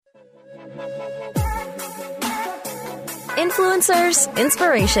Influencers,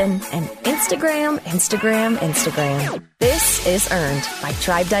 inspiration, and Instagram. This is Earned by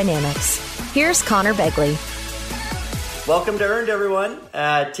Tribe Dynamics. Here's Connor Begley. Welcome to Earned, everyone.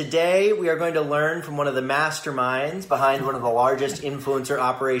 Today, we are going to learn from one of the masterminds behind one of the largest influencer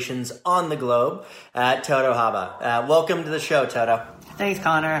operations on the globe, Toto Haba. Welcome to the show, Toto. Thanks,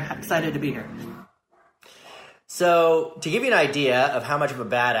 Connor. I'm excited to be here. So, to give you an idea of how much of a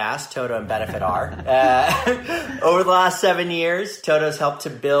badass Toto and Benefit are, over the last 7 years, Toto's helped to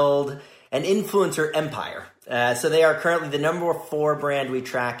build an influencer empire. So they are currently the number 4 brand we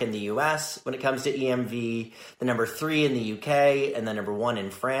track in the US when it comes to EMV, the number 3 in the UK, and the number 1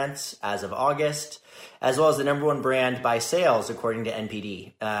 in France as of August, as well as the number 1 brand by sales according to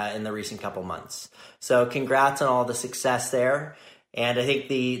NPD in the recent couple months. So congrats on all the success there. And I think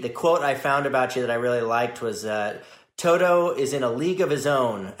the quote I found about you that I really liked was, Toto is in a league of his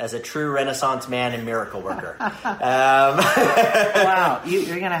own as a true Renaissance man and miracle worker. Wow, you're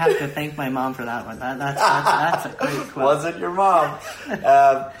going to have to thank my mom for that one. That's a great quote. Wasn't your mom.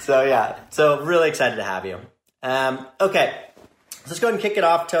 So really excited to have you. Okay, let's go ahead and kick it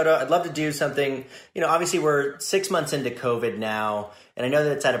off, Toto. I'd love to do something, obviously we're 6 months into COVID now, and I know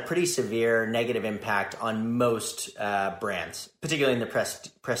that it's had a pretty severe negative impact on most brands, particularly in the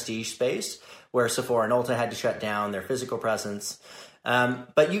prestige space, where Sephora and Ulta had to shut down their physical presence.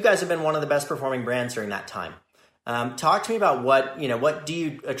 But you guys have been one of the best performing brands during that time. Talk to me about what do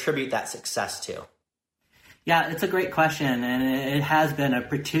you attribute that success to? Yeah, it's a great question, and it has been a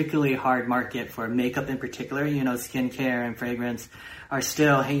particularly hard market for makeup in particular. Skincare and fragrance are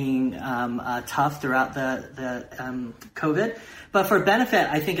still hanging tough throughout the COVID. But for Benefit,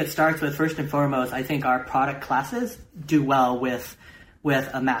 I think it starts with, first and foremost, I think our product classes do well with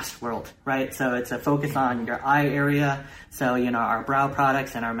a masked world, right? So it's a focus on your eye area. So, our brow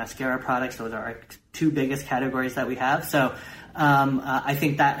products and our mascara products, those are our 2 biggest categories that we have. So I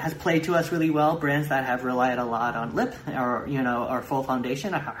think that has played to us really well. Brands that have relied a lot on lip or full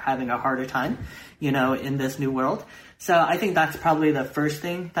foundation are having a harder time, in this new world. So I think that's probably the first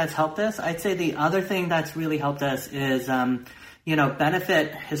thing that's helped us. I'd say the other thing that's really helped us is,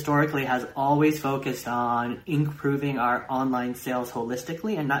 Benefit historically has always focused on improving our online sales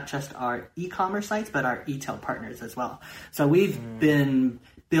holistically, and not just our e-commerce sites, but our e-tail partners as well. So we've been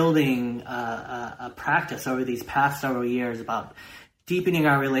building a practice over these past several years about deepening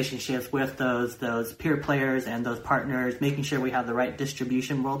our relationships with those peer players and those partners, making sure we have the right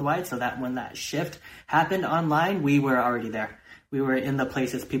distribution worldwide so that when that shift happened online, we were already there. We were in the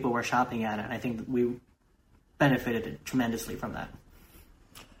places people were shopping at, and I think we benefited tremendously from that.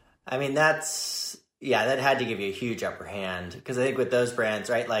 I mean, that had to give you a huge upper hand, because I think with those brands,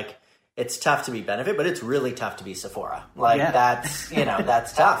 right, like, it's tough to be Benefit, but it's really tough to be Sephora. That's,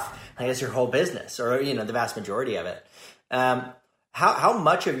 that's tough. I guess your whole business, or, the vast majority of it. How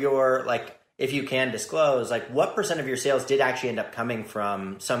much of your, if you can disclose, what % of your sales did actually end up coming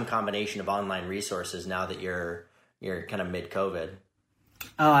from some combination of online resources now that you're kind of mid-COVID?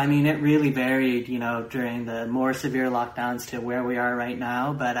 Oh, I mean, it really varied, during the more severe lockdowns to where we are right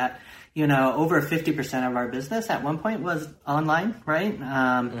now. But at, over 50% of our business at one point was online, right?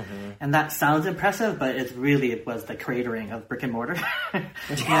 And that sounds impressive, but it was the cratering of brick and mortar.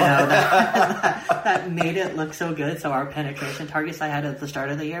 That made it look so good. So our penetration targets I had at the start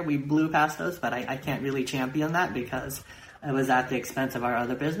of the year, we blew past those, but I can't really champion that because it was at the expense of our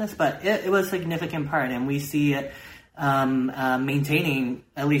other business. But it was a significant part, and we see it maintaining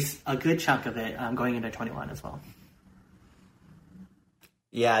at least a good chunk of it going into 21 as well.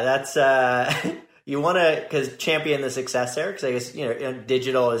 Yeah, that's you want to champion the success there, because I guess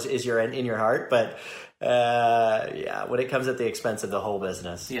digital is in your heart, but when it comes at the expense of the whole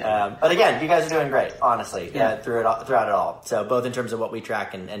business. Yeah. But again, you guys are doing great, honestly, throughout it all. So both in terms of what we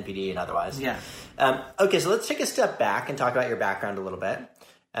track in NPD and otherwise. Yeah. Okay, so let's take a step back and talk about your background a little bit.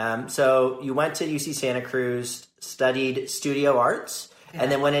 So you went to UC Santa Cruz, studied studio arts, and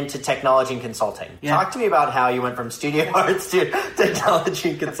then went into technology and consulting. Yeah. Talk to me about how you went from studio arts to technology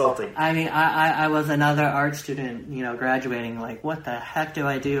and consulting. I mean, I was another art student, graduating, what the heck do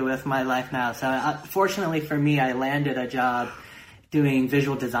I do with my life now? So fortunately for me, I landed a job doing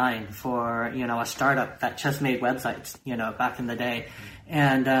visual design for, a startup that just made websites, back in the day.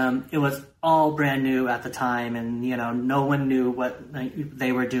 And it was all brand new at the time, and, no one knew what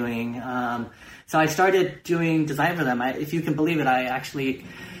they were doing. So I started doing design for them. If you can believe it, I actually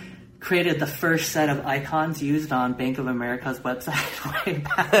created the first set of icons used on Bank of America's website way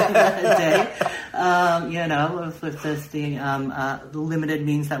back in the day. With this, the limited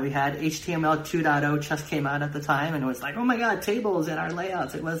means that we had. HTML 2.0 just came out at the time, and it was like, oh my god, tables in our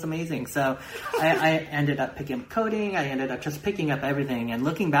layouts. It was amazing. So I ended up picking up coding. I ended up just picking up everything. And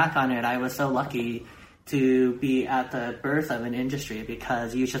looking back on it, I was so lucky to be at the birth of an industry,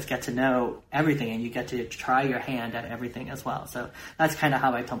 because you just get to know everything and you get to try your hand at everything as well. So that's kind of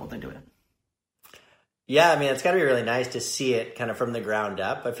how I tumbled into it. Yeah, I mean, it's got to be really nice to see it kind of from the ground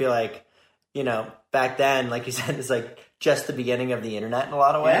up. I feel like, back then, like you said, it's like just the beginning of the internet in a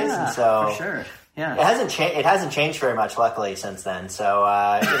lot of ways. Yeah, and so for sure. Yeah. It hasn't changed very much, luckily, since then. So,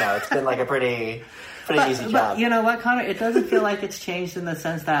 it's been like a pretty easy job. But you know what, Connor? It doesn't feel like it's changed in the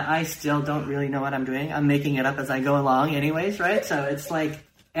sense that I still don't really know what I'm doing. I'm making it up as I go along anyways, right? So it's like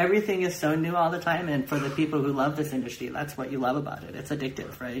everything is so new all the time. And for the people who love this industry, that's what you love about it. It's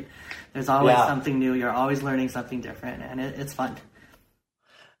addictive, right? There's always something new. You're always learning something different, and it's fun.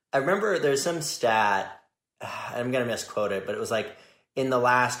 I remember there's some stat, I'm going to misquote it, but it was like, in the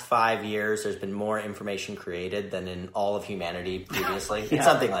last 5 years, there's been more information created than in all of humanity previously. It's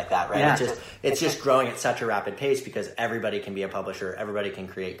something like that, right? Yeah. It's just growing at such a rapid pace because everybody can be a publisher, everybody can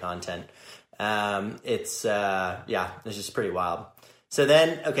create content. It's just pretty wild. So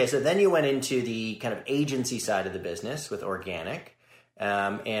then you went into the kind of agency side of the business with Organic,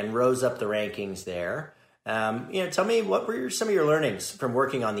 and rose up the rankings there. Tell me, what were some of your learnings from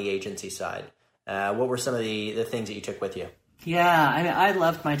working on the agency side? What were some of the things that you took with you? Yeah, I mean, I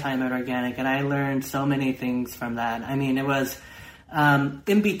loved my time at Organic, and I learned so many things from that. I mean, it was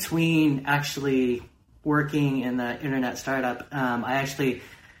in between actually working in the internet startup. The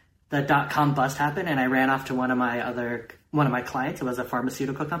 .com bust happened, and I ran off to one of my clients. It was a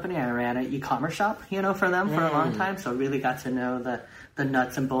pharmaceutical company. I ran an e-commerce shop, for them for a long time. So really got to know the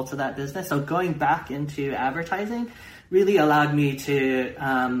nuts and bolts of that business. So going back into advertising really allowed me to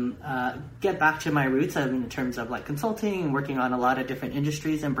get back to my roots in terms of like consulting and working on a lot of different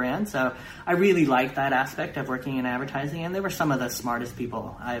industries and brands. So I really liked that aspect of working in advertising, and they were some of the smartest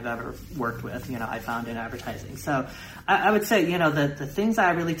people I've ever worked with, I found in advertising. So I would say, the things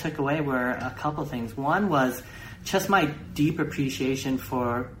I really took away were a couple things. One was just my deep appreciation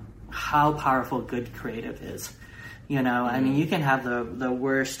for how powerful good creative is. I mean, you can have the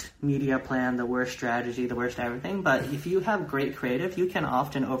worst media plan, the worst strategy, the worst everything, but if you have great creative, you can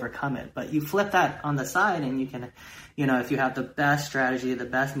often overcome it. But you flip that on the side and you can, if you have the best strategy, the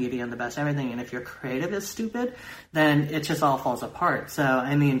best media, and the best everything, and if your creative is stupid, then it just all falls apart. So,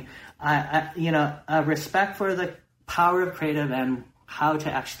 I mean, a respect for the power of creative and how to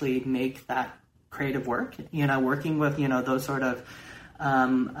actually make that creative work, working with, those sort of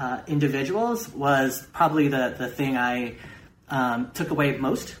individuals was probably the thing I took away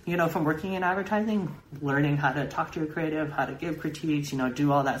most, from working in advertising, learning how to talk to a creative, how to give critiques,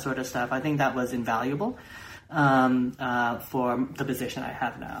 do all that sort of stuff. I think that was invaluable for the position I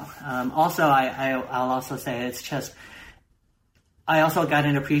have now. Also, I'll also say it's just, I also got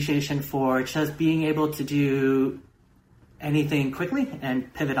an appreciation for just being able to do anything quickly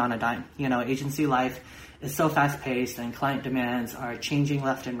and pivot on a dime. Agency life is so fast-paced and client demands are changing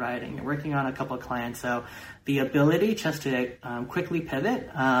left and right, and you're working on a couple of clients. So the ability just to quickly pivot,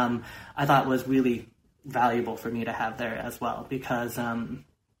 I thought was really valuable for me to have there as well, because in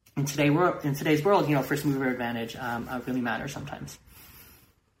today's world, first mover advantage really matters sometimes.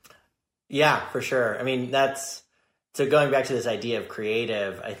 Yeah, for sure. I mean, so going back to this idea of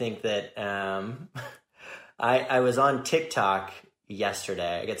creative, I think that I was on TikTok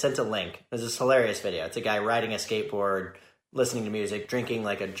yesterday. I got sent a link. There's this hilarious video. It's a guy riding a skateboard, listening to music, drinking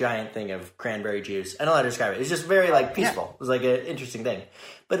like a giant thing of cranberry juice. I don't know how to describe it. It's just very like peaceful. Yeah. It was like an interesting thing.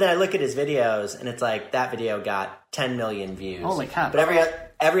 But then I look at his videos and it's like that video got 10 million views. Holy cow. But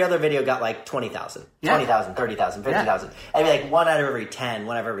every other video got like 20,000, 20,000, 30,000, 50,000. I'd be like one out of every 10,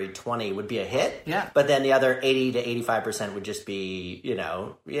 one out of every 20 would be a hit. Yeah. But then the other 80 to 85% would just be,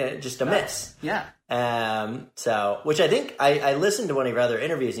 just a miss. Yeah. Which I think I listened to one of your other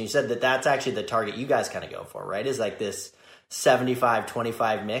interviews and you said that that's actually the target you guys kind of go for, right? Is like this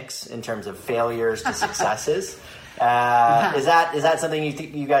 75-25 mix in terms of failures to successes. Is that something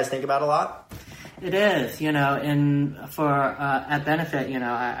you guys think about a lot? It is, and for at Benefit,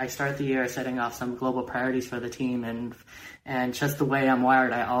 I start the year setting off some global priorities for the team, and just the way I'm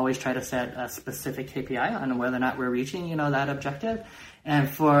wired, I always try to set a specific KPI on whether or not we're reaching, that objective. And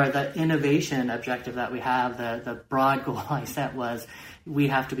for the innovation objective that we have, the broad goal I set was we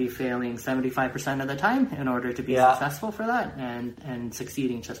have to be failing 75% of the time in order to be successful for that, and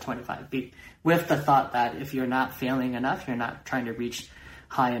succeeding just 25%. With the thought that if you're not failing enough, you're not trying to reach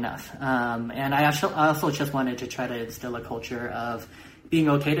high enough. And I also just wanted to try to instill a culture of being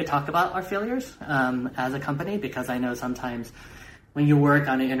okay to talk about our failures as a company, because I know sometimes when you work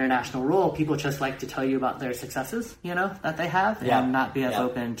on an international role, people just like to tell you about their successes, that they have, and not be as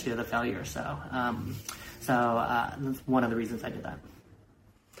open to the failures. So that's one of the reasons I did that.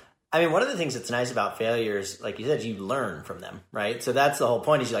 I mean, one of the things that's nice about failures, like you said, you learn from them, right? So that's the whole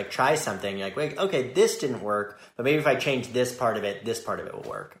point, is you like try something, you're like, wait, okay, this didn't work, but maybe if I change this part of it will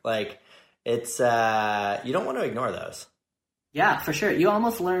work. Like, it's, you don't want to ignore those. Yeah, for sure. You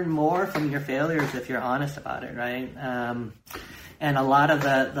almost learn more from your failures if you're honest about it, right? And a lot of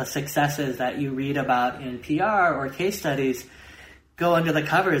the successes that you read about in PR or case studies go under the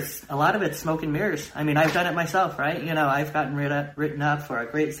covers. A lot of it's smoke and mirrors. I mean, I've done it myself, right? I've gotten written up for a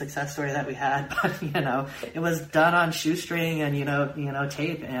great success story that we had, but, it was done on shoestring and,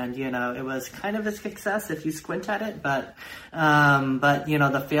 tape, and, it was kind of a success if you squint at it, but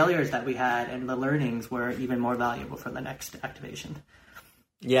the failures that we had and the learnings were even more valuable for the next activation.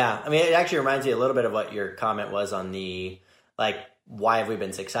 Yeah. I mean, it actually reminds me a little bit of what your comment was on the, like, why have we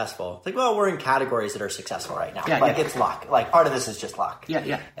been successful? It's like, well, we're in categories that are successful right now. It's luck. Like, part of this is just luck.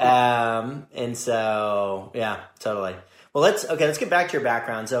 Yeah. And so, yeah, totally. Well, let's get back to your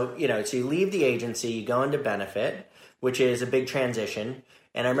background. So, so you leave the agency, you go into Benefit, which is a big transition.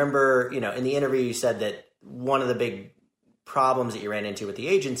 And I remember, in the interview, you said that one of the big problems that you ran into with the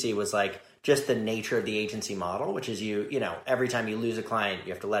agency was like just the nature of the agency model, which is every time you lose a client,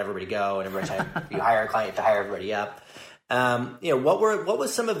 you have to let everybody go. And every time you hire a client, you have to hire everybody up. What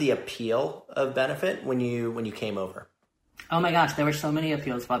was some of the appeal of Benefit when you came over? Oh my gosh, there were so many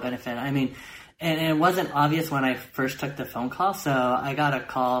appeals about Benefit. I mean, and it wasn't obvious when I first took the phone call. So I got a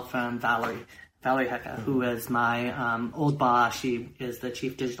call from Valerie Hecka, who is my old boss. She is the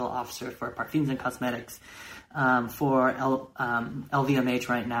chief digital officer for Parfums and Cosmetics for LVMH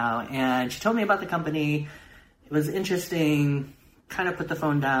right now. And she told me about the company. It was interesting. Kind of put the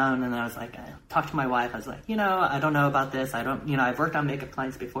phone down, and I was like, I talked to my wife. I was like, I don't know about this. I've worked on makeup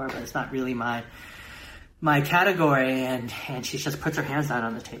clients before, but it's not really my category. And she just puts her hands down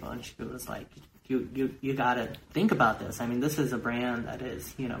on the table, and she was like, you got to think about this. I mean, this is a brand that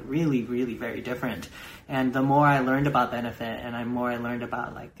is, really, really very different. And the more I learned about Benefit, and the more I learned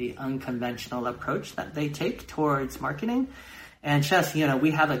about like the unconventional approach that they take towards marketing. And just, we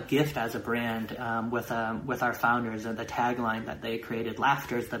have a gift as a brand with our founders, and the tagline that they created,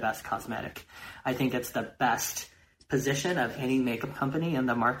 laughter is the best cosmetic. I think it's the best position of any makeup company in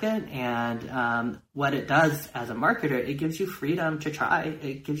the market. And what it does as a marketer, it gives you freedom to try.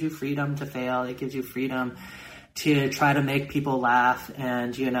 It gives you freedom to fail. It gives you freedom to try to make people laugh.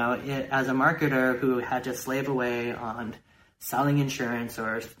 And, as a marketer who had to slave away on selling insurance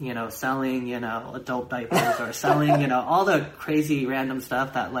or, selling, adult diapers or selling, all the crazy random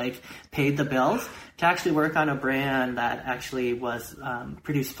stuff that like paid the bills, to actually work on a brand that actually was,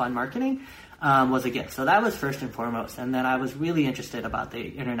 produced fun marketing, was a gift. So that was first and foremost. And then I was really interested about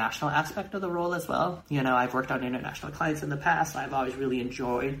the international aspect of the role as well. I've worked on international clients in the past. I've always really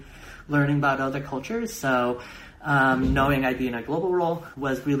enjoyed learning about other cultures. So, knowing I'd be in a global role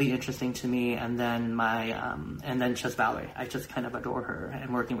was really interesting to me. And then and then just Valerie, I just kind of adore her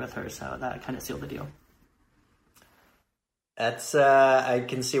and working with her. So that kind of sealed the deal. That's, I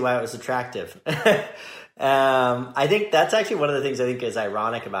can see why it was attractive. I think that's actually one of the things I think is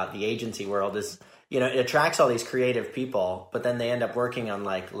ironic about the agency world is, it attracts all these creative people, but then they end up working on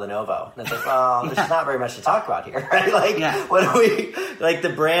like Lenovo. And it's like, well, there's not very much to talk about here, right? Like, what do we, like the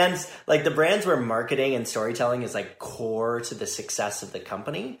brands where marketing and storytelling is like core to the success of the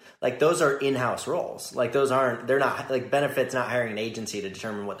company. Like those are in-house roles. Like they're not, like Benefit's not hiring an agency to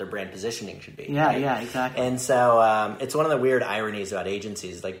determine what their brand positioning should be. Yeah, right? Yeah, exactly. And so, it's one of the weird ironies about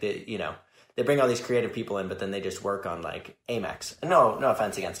agencies. Like they bring all these creative people in, but then they just work on like Amex. No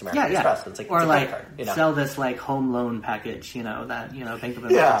offense against American Express. It's like, or it's like card, sell this like home loan package, that Bank of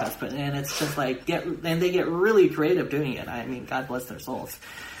America does. But and it's just like they get really creative doing it. I mean, God bless their souls.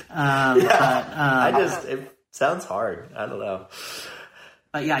 It sounds hard. I don't know.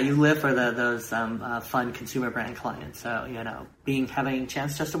 But yeah, you live for those fun consumer brand clients. So having a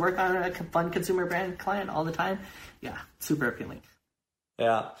chance just to work on a fun consumer brand client all the time, super appealing.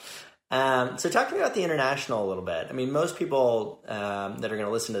 Yeah. So talk to me about the international a little bit. I mean, most people that are going to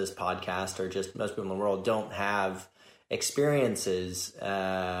listen to this podcast, or just most people in the world, don't have experiences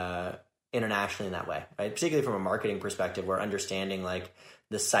internationally in that way, right? Particularly from a marketing perspective, where understanding like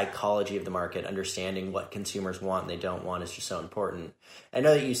the psychology of the market, understanding what consumers want and they don't want is just so important. I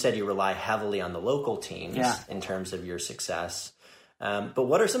know that you said you rely heavily on the local teams in terms of your success. But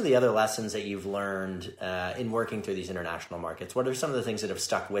what are some of the other lessons that you've learned in working through these international markets? What are some of the things that have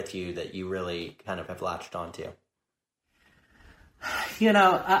stuck with you that you really kind of have latched onto?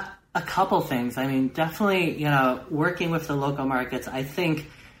 A couple things. I mean, definitely, working with the local markets, I think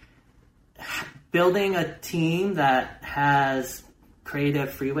building a team that has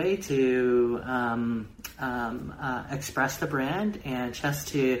creative freeway to express the brand and just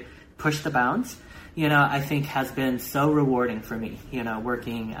to push the bounds, I think has been so rewarding for me,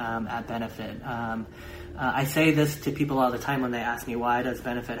 working at Benefit. I say this to people all the time when they ask me, why does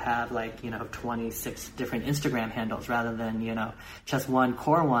Benefit have 26 different Instagram handles rather than, just one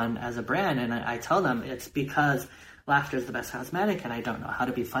core one as a brand? And I tell them it's because laughter is the best cosmetic, and I don't know how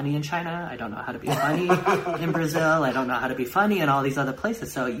to be funny in China. I don't know how to be funny in Brazil. I don't know how to be funny in all these other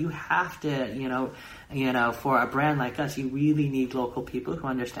places. So you have to, for a brand like us, you really need local people who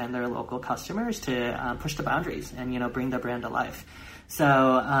understand their local customers to push the boundaries and, bring the brand to life.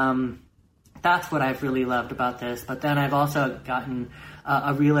 So that's what I've really loved about this. But then I've also gotten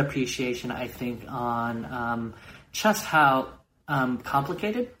a real appreciation, I think, on just how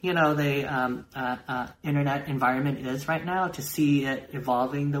complicated, the internet environment is right now. To see it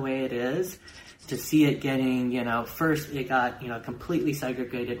evolving the way it is, to see it getting, first it got, completely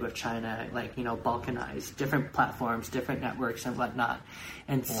segregated with China, balkanized, different platforms, different networks and whatnot,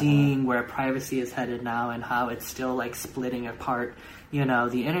 and seeing where privacy is headed now and how it's still splitting apart,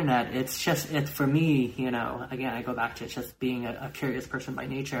 the internet. It's for me, again, I go back to just being a curious person by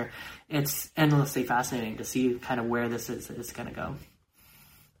nature. It's endlessly fascinating to see kind of where this is going to go.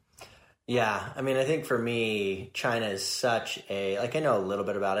 Yeah, I mean, I think for me, China is such I know a little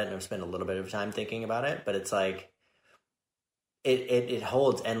bit about it and I've spent a little bit of time thinking about it, but it's it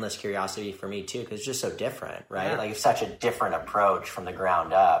holds endless curiosity for me too, because it's just so different, right? Yeah. It's such a different approach from the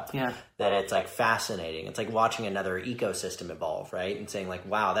ground up. Yeah. That it's fascinating. It's like watching another ecosystem evolve, right? And saying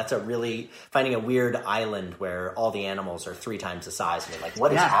wow, that's finding a weird island where all the animals are 3 times the size. And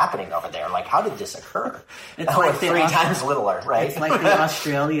what is happening over there? How did this occur? It's like 3 times littler, right? It's like the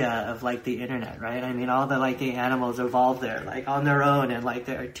Australia of the internet, right? I mean, all the the animals evolved there, on their own, and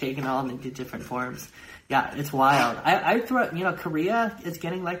they're taking on into different forms. Yeah, it's wild. I throw Korea is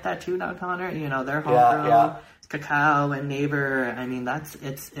getting like that too now, Connor. Their homegrown cacao and neighbor. I mean,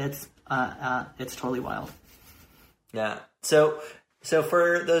 it's totally wild. Yeah. So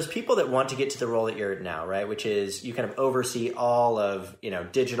for those people that want to get to the role that you're at now, right, which is you kind of oversee all of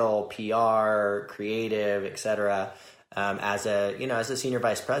digital, PR, creative, etc. As a senior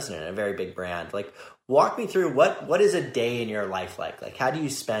vice president, a very big brand. Walk me through what is a day in your life like? How do you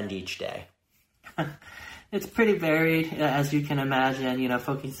spend each day? It's pretty varied, as you can imagine,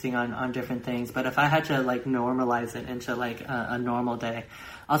 focusing on different things. But if I had to normalize it into a normal day,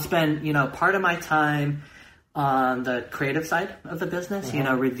 I'll spend, part of my time on the creative side of the business,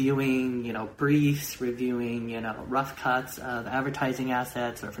 reviewing, briefs, reviewing, rough cuts of advertising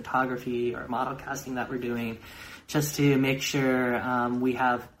assets or photography or model casting that we're doing, just to make sure we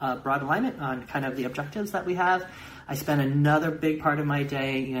have a broad alignment on kind of the objectives that we have. I spend another big part of my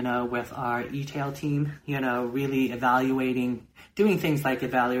day, with our e-tail team, really doing things like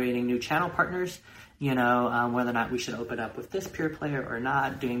evaluating new channel partners, whether or not we should open up with this pure player or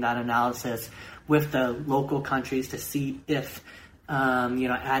not, doing that analysis with the local countries to see if,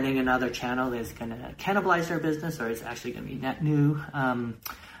 adding another channel is going to cannibalize their business or is actually going to be net new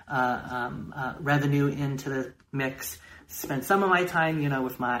revenue into the mix. Spent some of my time,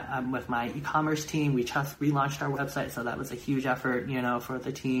 with my e-commerce team. We just relaunched our website, so that was a huge effort, for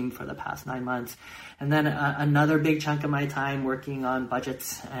the team for the past 9 months. And then another big chunk of my time working on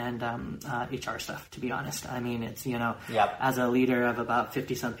budgets and HR stuff. To be honest, I mean, it's as a leader of about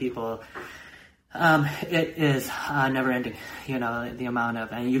 50-some people, it is never ending. The amount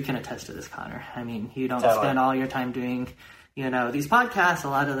of, and you can attest to this, Connor. I mean, you don't spend all your time doing these podcasts. A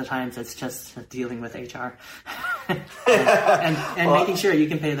lot of the times it's just dealing with HR and making sure you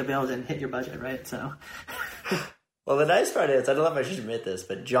can pay the bills and hit your budget, right? So. Well, the nice part is, I don't know if I should admit this,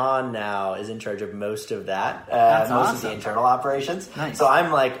 but John now is in charge of most of that, That's most awesome. of the internal operations. Nice. So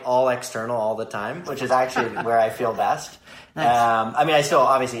I'm all external all the time, which is actually where I feel best. Nice. I mean, I still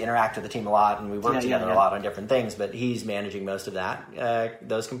obviously interact with the team a lot, and we work together a yeah. lot on different things, but he's managing most of that,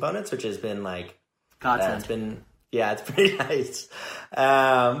 those components, which has been godsend. It's pretty nice.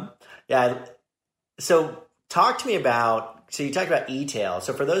 So talk to me about, so you talked about e-tail.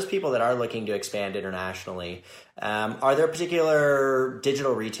 So for those people that are looking to expand internationally, are there particular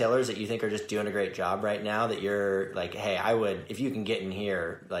digital retailers that you think are just doing a great job right now that you're hey, I would, if you can get in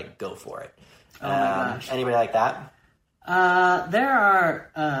here, go for it? Oh my gosh. Anybody like that? There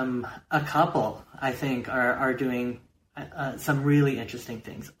are a couple, I think, are doing some really interesting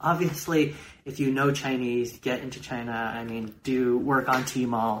things. Obviously, if you know Chinese, get into China. I mean, do work on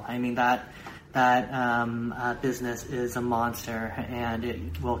Tmall. I mean, that business is a monster, and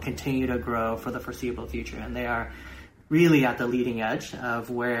it will continue to grow for the foreseeable future. And they are really at the leading edge of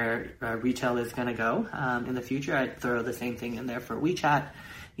where retail is going to go in the future. I'd throw the same thing in there for WeChat,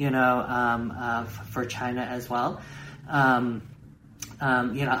 for China as well.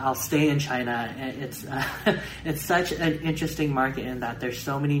 I'll stay in China. It's such an interesting market in that there's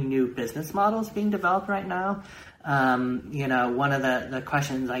so many new business models being developed right now. One of the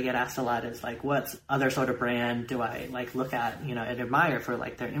questions I get asked a lot is like, what other sort of brand do I like look at, and admire for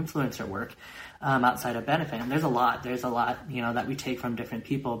like their influencer work outside of Benefit? And there's a lot, that we take from different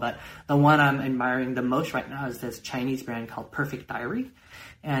people. But the one I'm admiring the most right now is this Chinese brand called Perfect Diary.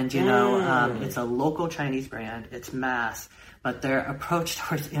 And, it's a local Chinese brand. It's mass. But their approach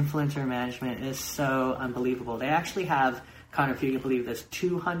towards influencer management is so unbelievable. They actually have, Connor, if you can believe this,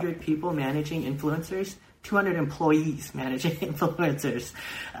 200 people managing influencers, 200 employees managing influencers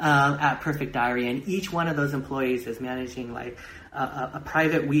at Perfect Diary. And each one of those employees is managing like a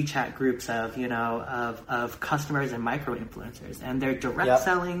private WeChat groups of customers and micro influencers. And they're direct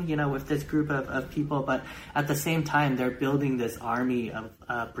selling, with this group of people. But at the same time, they're building this army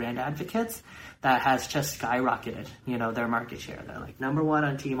of brand advocates that has just skyrocketed, their market share. They're like number one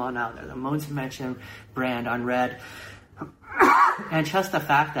on Tmall now. They're the most mentioned brand on Red. And just the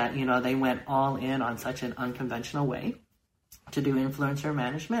fact that, they went all in on such an unconventional way to do influencer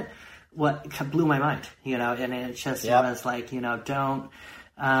management, what blew my mind, and it just was like, don't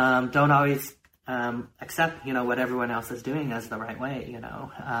always accept, what everyone else is doing as the right way,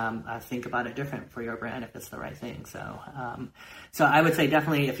 think about it different for your brand if it's the right thing. So I would say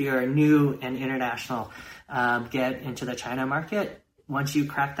definitely if you're new and international, get into the China market. Once you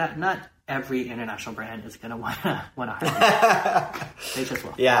crack that nut, every international brand is going to want to hire you. They just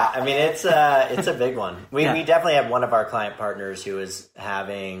will. Yeah, I mean, it's a big one. We definitely have one of our client partners who was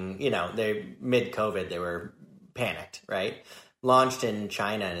having, they mid-COVID, they were panicked, right? Launched in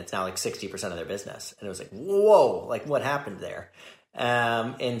China, and it's now like 60% of their business. And it was like, whoa, like what happened there?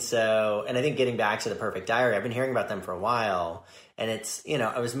 And I think getting back to the Perfect Diary, I've been hearing about them for a while. And it's,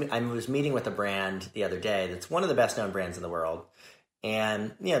 I was meeting with a brand the other day that's one of the best known brands in the world.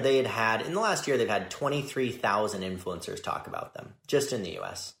 And, they had in the last year, they've had 23,000 influencers talk about them just in the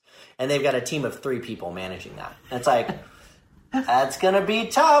US. And they've got a team of 3 people managing that. And it's like, that's going to be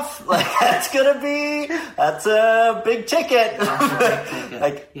tough. Like, that's a big ticket.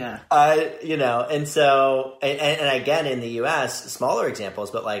 And so, and again, in the US, smaller examples,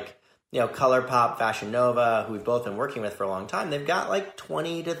 but like, ColourPop, Fashion Nova, who we've both been working with for a long time, they've got like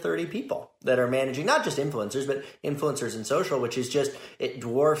 20 to 30 people that are managing not just influencers, but influencers in social, which is just, it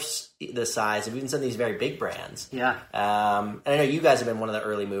dwarfs the size of even some of these very big brands. Yeah. And I know you guys have been one of the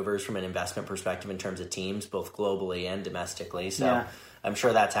early movers from an investment perspective in terms of teams, both globally and domestically. So I'm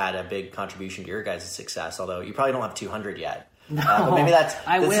sure that's had a big contribution to your guys' success, although you probably don't have 200 yet. No, but maybe this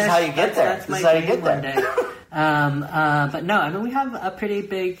is how you get there. This is how you get there. But no, I mean, we have a pretty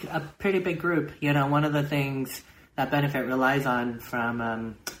big group. One of the things that Benefit relies on from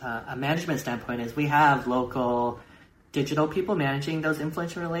a management standpoint is we have local digital people managing those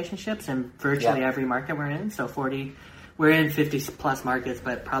influencer relationships in virtually every market we're in. So we're in 50 plus markets,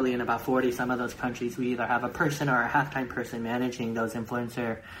 but probably in about 40 some of those countries, we either have a person or a half-time person managing those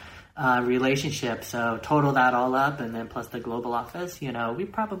influencer relationships. So total that all up, and then plus the global office, we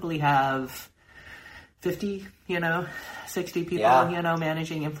probably have 50, 60 people,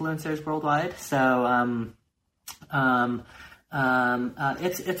 managing influencers worldwide. So,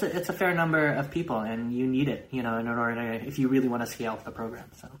 it's a fair number of people, and you need it, in order to, if you really want to scale the program.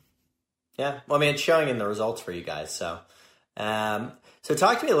 So, yeah, well, I mean, it's showing in the results for you guys. So, so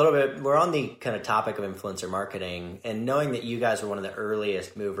talk to me a little bit. We're on the kind of topic of influencer marketing, and knowing that you guys were one of the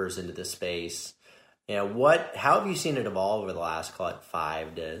earliest movers into this space. How have you seen it evolve over the last, call it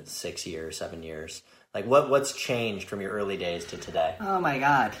 5 to 6 years, 7 years? Like what's changed from your early days to today? Oh my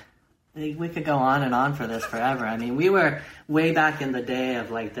God. We could go on and on for this forever. I mean, we were way back in the day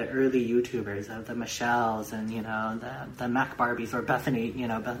of like the early YouTubers, of the Michelles and, the Mac Barbies, or Bethany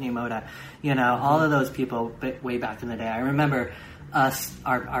Moda, all of those people way back in the day. I remember us,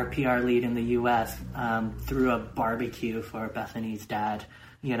 our PR lead in the US, threw a barbecue for Bethany's dad,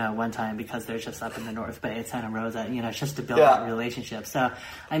 one time, because they're just up in the North Bay at Santa Rosa, just to build that relationship. So,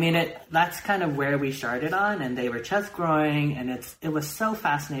 I mean, that's kind of where we started on, and they were just growing, and it was so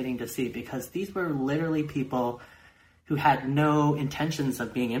fascinating to see, because these were literally people who had no intentions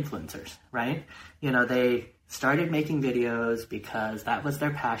of being influencers, right? They started making videos because that was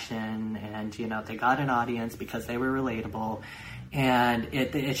their passion, and they got an audience because they were relatable, and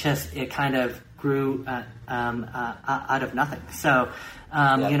it kind of grew out of nothing. So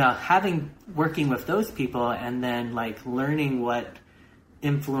working with those people and then like learning what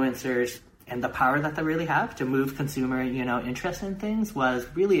influencers and the power that they really have to move consumer interest in things was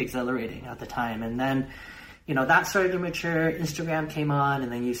really exhilarating at the time. And then that started to mature. Instagram came on,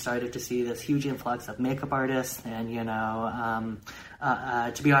 and then you started to see this huge influx of makeup artists and,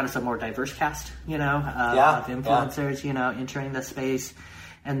 to be honest, a more diverse cast, of influencers, entering the space.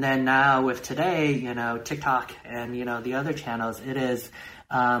 And then now with today, TikTok and, the other channels, it is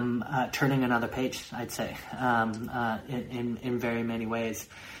turning another page, I'd say, in very many ways.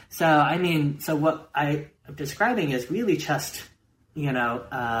 So what I'm describing is really just,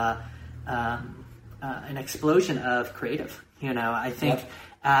 an explosion of creative. I think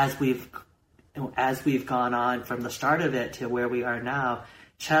as we've gone on from the start of it to where we are now,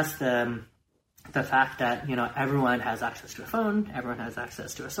 just the fact that everyone has access to a phone, everyone has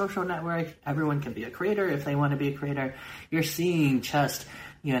access to a social network, everyone can be a creator if they want to be a creator. You're seeing just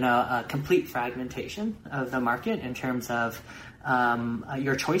a complete fragmentation of the market in terms of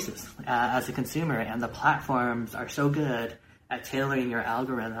your choices as a consumer, and the platforms are so good at tailoring their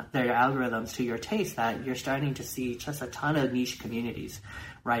algorithms to your taste that you're starting to see just a ton of niche communities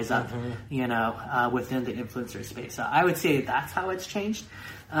rise up, within the influencer space. So I would say that's how it's changed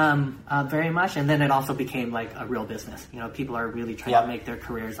very much. And then it also became like a real business. People are really trying to make their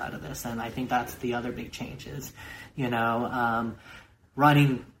careers out of this. And I think that's the other big change is,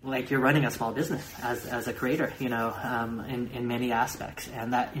 running like you're running a small business as a creator, in many aspects,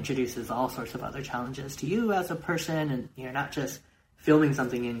 and that introduces all sorts of other challenges to you as a person. And you're not just filming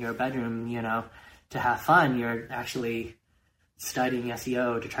something in your bedroom, to have fun. You're actually studying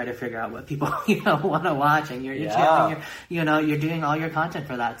SEO to try to figure out what people want to watch, and you're doing all your content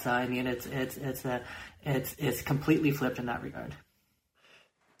for that. So I mean, it's completely flipped in that regard.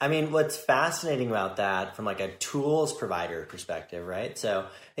 I mean, what's fascinating about that from like a tools provider perspective, right? So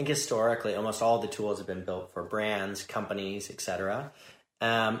I think historically, almost all the tools have been built for brands, companies, etc.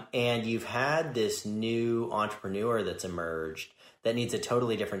 And you've had this new entrepreneur that's emerged that needs a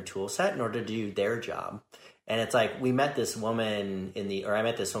totally different tool set in order to do their job. And it's like, I met this woman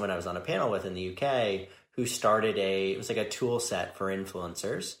I was on a panel with in the UK who started it was like a tool set for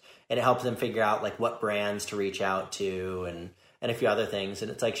influencers, and it helps them figure out like what brands to reach out to and a few other things. And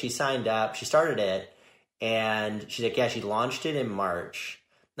it's like, she signed up, she started it, and she's like, she launched it in March.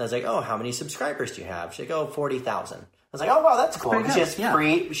 And I was like, oh, how many subscribers do you have? She's like, oh, 40,000. I was like, oh, wow, that's cool. She has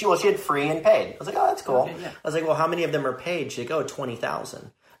free. She had free and paid. I was like, oh, that's cool. Okay, yeah. I was like, well, how many of them are paid? She's like, oh, 20,000. I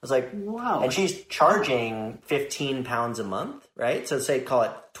was like, wow. And she's charging £15 a month, right? So say, call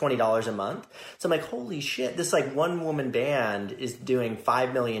it $20 a month. So I'm like, holy shit, this like one woman band is doing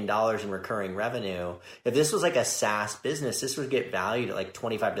 $5 million in recurring revenue. If this was like a SaaS business, this would get valued at like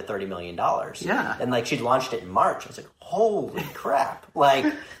 $25 to $30 million. Yeah. And like she'd launched it in March. I was like, holy crap.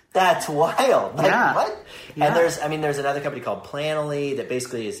 Like, that's wild. Like, what? Yeah. And there's another company called Planoly that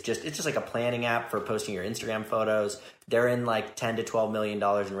basically it's just like a planning app for posting your Instagram photos. They're in like $10 to $12 million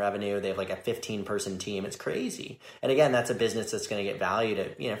in revenue. They have like a 15-person team. It's crazy. And again, that's a business that's going to get valued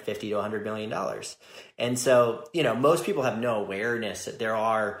at, $50 to $100 million. And so, most people have no awareness that there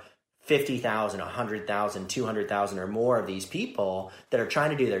are 50,000, 100,000, 200,000 or more of these people that are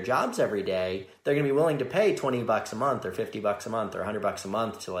trying to do their jobs every day. They're going to be willing to pay $20 a month or $50 a month or $100 a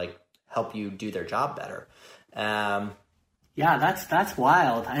month to like help you do their job better. Yeah, that's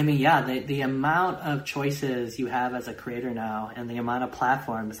wild. I mean, the amount of choices you have as a creator now, and the amount of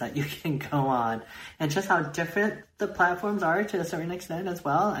platforms that you can go on, and just how different the platforms are to a certain extent as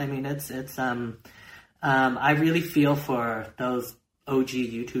well. I mean, it's I really feel for those OG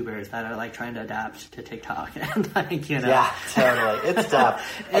YouTubers that are like trying to adapt to TikTok and like, Yeah, totally. It's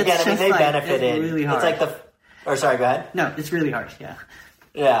tough. Again, they benefited. It's really hard. It's like sorry, go ahead. No, it's really hard. Yeah.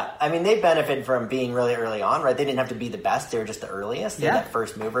 Yeah, I mean, they benefit from being really early on, right? They didn't have to be the best; they were just the earliest. They had that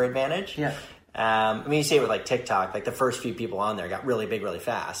first mover advantage. Yeah. You see it with like TikTok. Like the first few people on there got really big, really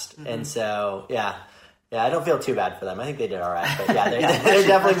fast, and so yeah, I don't feel too bad for them. I think they did all right, but there's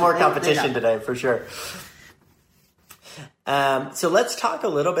definitely more competition today for sure. So let's talk a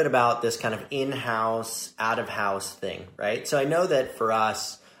little bit about this kind of in-house, out-of-house thing, right? So I know that for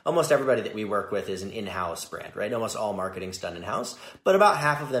us, almost everybody that we work with is an in-house brand, right? Almost all marketing's done in-house, but about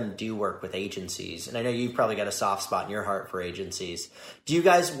half of them do work with agencies. And I know you've probably got a soft spot in your heart for agencies. Do you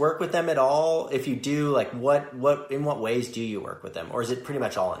guys work with them at all? If you do, like in what ways do you work with them? Or is it pretty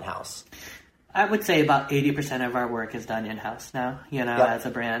much all in-house? I would say about 80% of our work is done in-house now, as a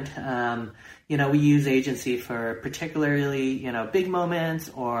brand. We use agency for particularly, big moments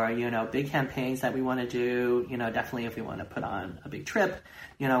or, big campaigns that we want to do. Definitely if we want to put on a big trip,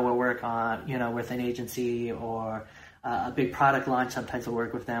 we'll work on, with an agency, or a big product launch. Sometimes we'll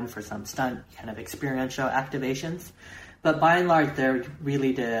work with them for some stunt kind of experiential activations. But by and large, they're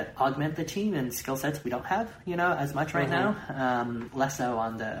really to augment the team and skill sets we don't have, as much right now. Less so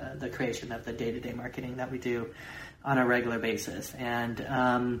on the creation of the day-to-day marketing that we do on a regular basis. And,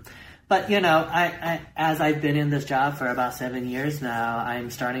 but I as I've been in this job for about 7 years now, I'm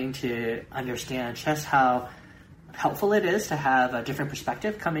starting to understand just how helpful it is to have a different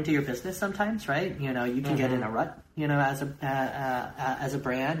perspective come into your business sometimes, right? You can get in a rut, as a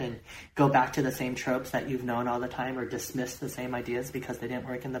brand, and go back to the same tropes that you've known all the time, or dismiss the same ideas because they didn't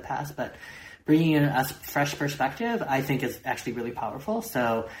work in the past. But bringing in a fresh perspective, I think, is actually really powerful.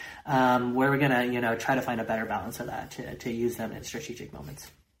 So we're gonna, try to find a better balance of that to use them in strategic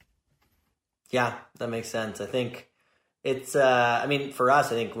moments. Yeah, that makes sense. I think it's, for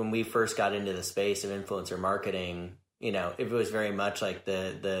us, I think when we first got into the space of influencer marketing, if it was very much like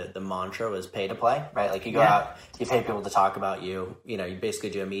the mantra was pay to play, right? Like you go out, you pay people to talk about you, you basically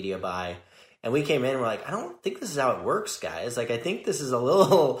do a media buy. And we came in and we're like, I don't think this is how it works, guys. Like, I think this is a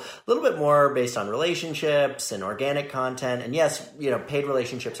little bit more based on relationships and organic content. And yes, paid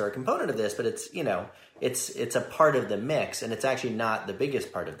relationships are a component of this, but it's, it's a part of the mix, and it's actually not the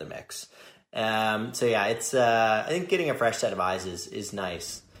biggest part of the mix. It's I think getting a fresh set of eyes is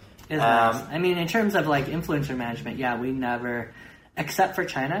nice. It's nice. In terms of like influencer management, we never, except for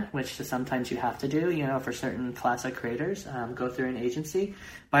China, which sometimes you have to do, for certain classic creators, go through an agency.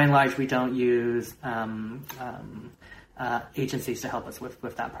 By and large, we don't use agencies to help us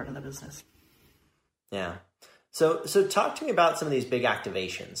with that part of the business. Yeah. So talk to me about some of these big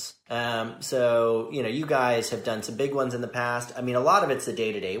activations. You guys have done some big ones in the past. A lot of it's the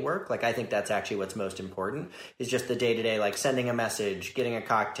day-to-day work. Like, I think that's actually what's most important, is just the day-to-day, like sending a message, getting a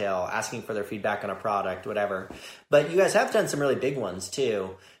cocktail, asking for their feedback on a product, whatever. But you guys have done some really big ones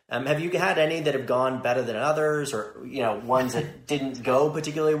too. Have you had any that have gone better than others, or, ones that didn't go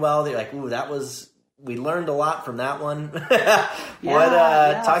particularly well? They're like, ooh, we learned a lot from that one. Talk to me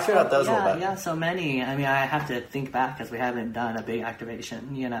about those a little bit. Yeah, so many. I have to think back because we haven't done a big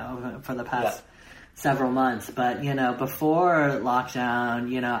activation, for the past several months. But, before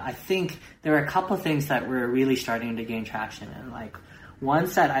lockdown, I think there were a couple of things that were really starting to gain traction. And like one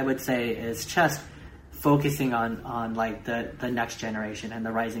set I would say is just focusing on like the next generation and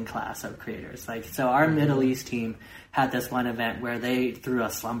the rising class of creators. Like, so our Middle East team had this one event where they threw a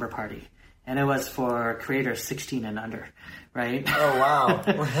slumber party. And it was for creators 16 and under, right? Oh, wow.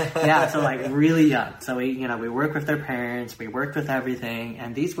 Yeah, so like really young. So we work with their parents, we worked with everything.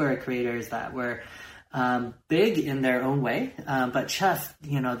 And these were creators that were big in their own way. But just,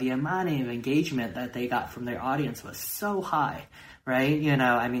 the amount of engagement that they got from their audience was so high, right?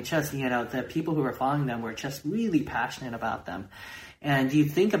 The people who were following them were just really passionate about them. And you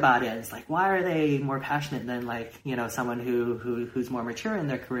think about it, it's like, why are they more passionate than like, someone who's more mature in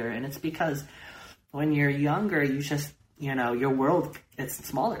their career? And it's because when you're younger, you just, your world, it's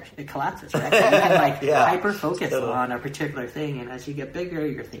smaller. It collapses, right? So you can hyper focus on a particular thing. And as you get bigger,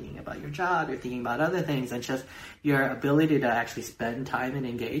 you're thinking about your job, you're thinking about other things, and just your ability to actually spend time and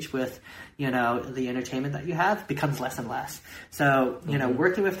engage with, the entertainment that you have becomes less and less. So,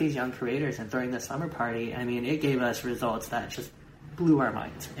 working with these young creators and throwing the summer party, it gave us results that just blew our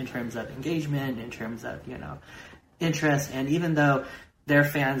minds in terms of engagement, in terms of, interest. And even though their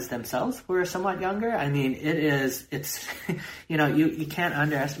fans themselves were somewhat younger, it's, you can't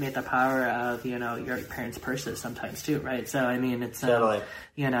underestimate the power of, your parents' purses sometimes too, right? So, it's, totally.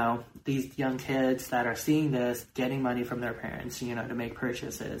 These young kids that are seeing this, getting money from their parents, to make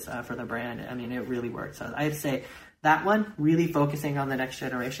purchases for the brand. It really works. So I'd say that one, really focusing on the next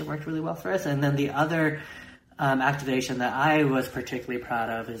generation, worked really well for us. And then the other activation that I was particularly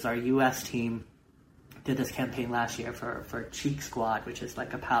proud of is our U.S. team did this campaign last year for Cheek Squad, which is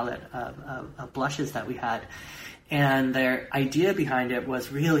like a palette of blushes that we had. And their idea behind it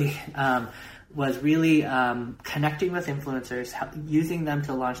was really connecting with influencers, using them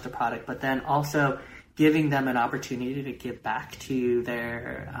to launch the product, but then also giving them an opportunity to give back to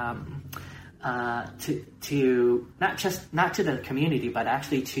their to not to the community, but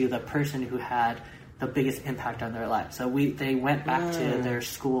actually to the person who had the biggest impact on their life. So they went back to their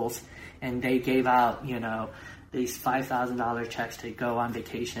schools and they gave out, these $5,000 checks to go on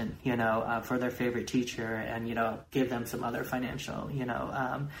vacation, for their favorite teacher, and, give them some other financial,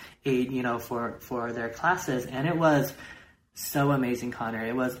 aid, for their classes. And it was so amazing, Connor.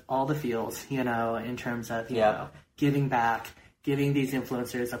 It was all the feels, in terms of, giving back, giving these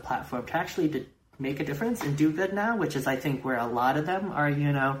influencers a platform to actually make a difference and do good now, which is, I think, where a lot of them are,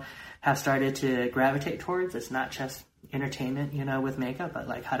 have started to gravitate towards. It's not just entertainment, with makeup, but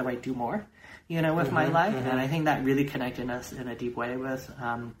like, how do I do more, with my life? And I think that really connected us in a deep way with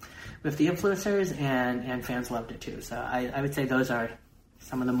the influencers, and fans loved it too. So I would say those are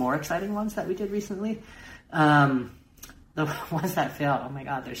some of the more exciting ones that we did recently. The ones that failed, oh my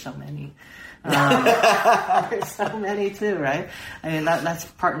God, there's so many. There's so many too, right? I mean, that's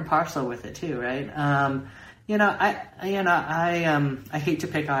part and parcel with it too, right? I hate to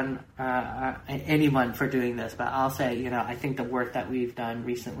pick on anyone for doing this, but I'll say, I think the work that we've done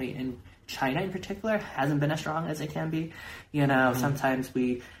recently in China in particular hasn't been as strong as it can be. Sometimes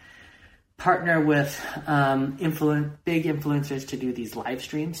we partner with big influencers to do these live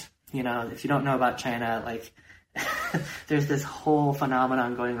streams. If you don't know about China, like there's this whole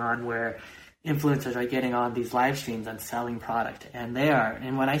phenomenon going on where influencers are getting on these live streams and selling product, and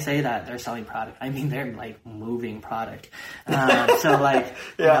when I say that they're selling product, I mean they're like moving product. So like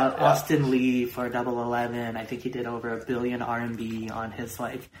Austin Lee for Double 11, I think he did over 1 billion RMB on his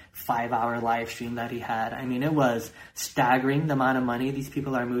like 5-hour live stream that he had. I mean, it was staggering the amount of money these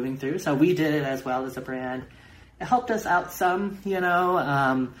people are moving through. So we did it as well as a brand. It helped us out some,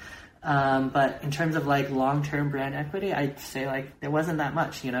 but in terms of like long-term brand equity, I'd say like there wasn't that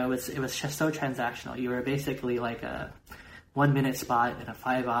much. It was just so transactional. You were basically like a 1-minute spot in a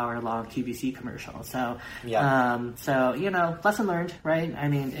 5-hour long QVC commercial. So, lesson learned, right? I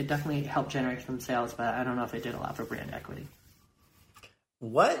mean, it definitely helped generate some sales, but I don't know if it did a lot for brand equity.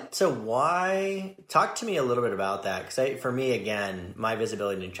 Why talk to me a little bit about that? Because for me, again, my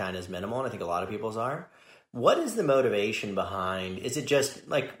visibility in China is minimal, and I think a lot of people's are. What is the motivation behind? Is it just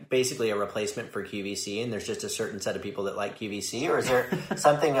like basically a replacement for QVC, and there's just a certain set of people that like QVC, or is there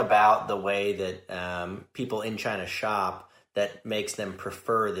something about the way that people in China shop that makes them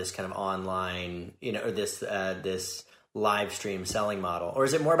prefer this kind of online, or this live stream selling model? Or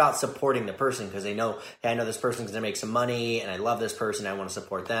is it more about supporting the person because they know, hey, I know this person's going to make some money, and I love this person, I want to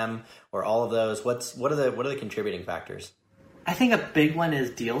support them, or all of those? What are the contributing factors? I think a big one is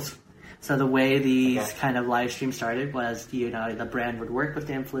deals. So the way these kind of live streams started was, the brand would work with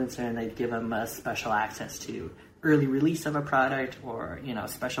the influencer and they'd give them a special access to early release of a product or,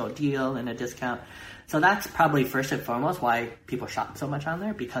 special deal and a discount. So that's probably first and foremost why people shop so much on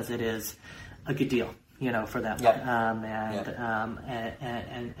there, because it is a good deal, for them. Yep.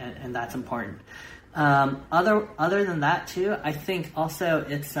 And that's important. Other than that too, I think also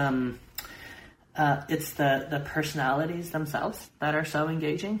it's the personalities themselves that are so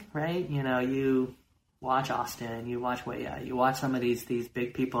engaging, right? You watch Austin, you watch Weya, you watch some of these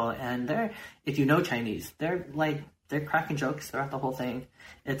big people, and if you know Chinese, they're cracking jokes throughout the whole thing.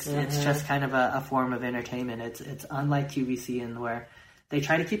 It's just kind of a form of entertainment. It's unlike QVC, in where they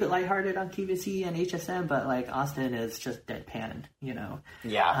try to keep it lighthearted on QVC and HSM, but like Austin is just deadpan,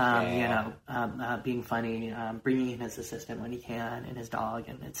 being funny, bringing in his assistant when he can, and his dog,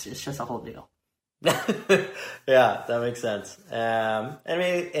 and it's just a whole deal. Yeah, that makes sense. I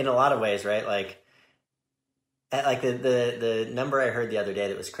mean, in a lot of ways, right? Like the number I heard the other day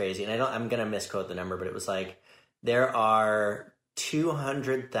that was crazy, and I'm going to misquote the number, but it was like there are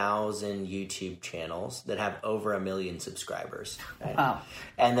 200,000 YouTube channels that have over 1 million subscribers. Right? Wow.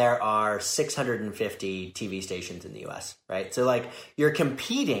 And there are 650 TV stations in the US, right? So like you're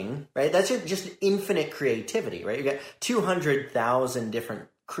competing, right? That's just infinite creativity, right? You got 200,000 different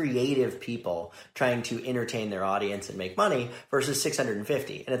creative people trying to entertain their audience and make money versus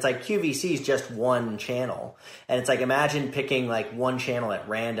 650. And it's like QVC is just one channel. And it's like, imagine picking like one channel at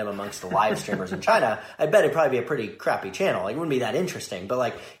random amongst the live streamers in China. I bet it'd probably be a pretty crappy channel. Like, it wouldn't be that interesting. But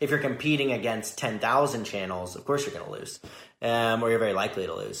like, if you're competing against 10,000 channels, of course you're going to lose. Or you're very likely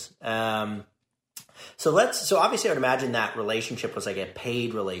to lose. So obviously I would imagine that relationship was like a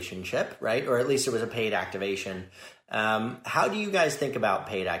paid relationship, right? Or at least it was a paid activation. How do you guys think about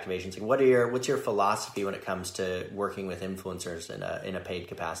paid activations? Like, what's your philosophy when it comes to working with influencers in a paid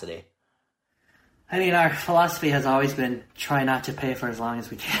capacity? I mean, our philosophy has always been try not to pay for as long as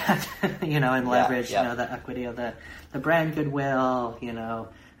we can, and leverage, the equity of the brand goodwill,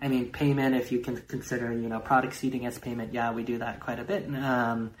 I mean, payment, if you can consider, product seeding as payment, we do that quite a bit,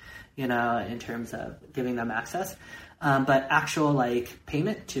 in terms of giving them access. But actual like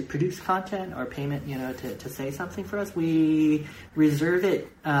payment to produce content or payment, to say something for us, we reserve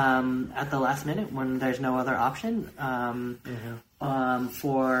it at the last minute when there's no other option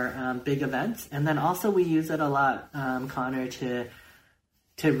for big events. And then also we use it a lot, Connor, to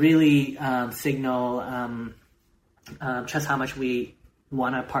really signal just how much we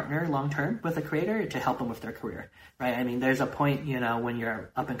want to partner long term with a creator to help them with their career, right? I mean, there's a point, when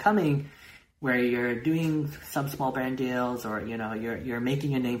you're up and coming where you're doing some small brand deals, or you're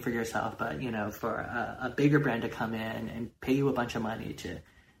making a name for yourself, but for a bigger brand to come in and pay you a bunch of money to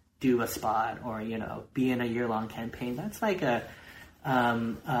do a spot, or be in a year-long campaign, that's like a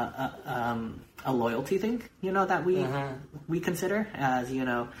loyalty thing, that we consider as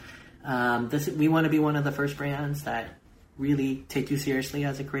this. We want to be one of the first brands that really take you seriously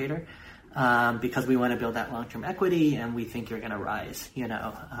as a creator. Because we want to build that long-term equity, and we think you're going to rise,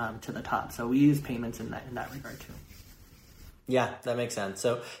 to the top. So we use payments in that regard too. Yeah, that makes sense.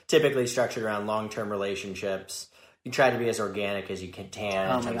 So typically structured around long-term relationships. You try to be as organic as you can in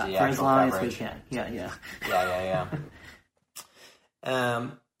terms of the for as long coverage. as we can. Yeah.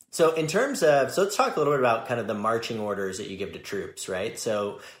 So in terms of, let's talk a little bit about kind of the marching orders that you give to troops, right?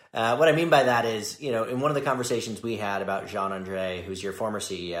 So what I mean by that is, in one of the conversations we had about Jean-Andre, who's your former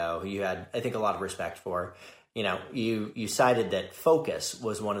CEO, who you had, I think, a lot of respect for, you cited that focus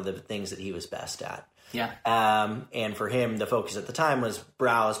was one of the things that he was best at. Yeah. And for him, the focus at the time was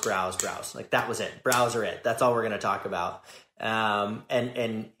browse. Like that was it. Browse or it. That's all we're going to talk about.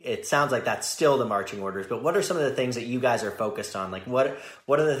 And it sounds like that's still the marching orders, but what are some of the things that you guys are focused on? Like what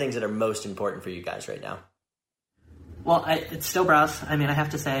are the things that are most important for you guys right now? Well, it's still browse. I mean, I have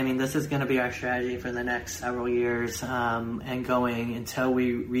to say, this is going to be our strategy for the next several years, and going until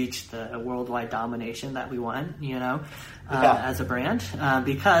we reach the worldwide domination that we want, as a brand.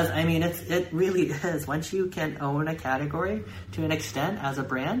 Because, it really is. Once you can own a category to an extent as a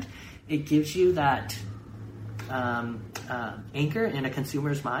brand, it gives you that anchor in a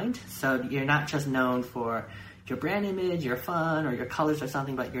consumer's mind. So you're not just known for your brand image, your fun, or your colors or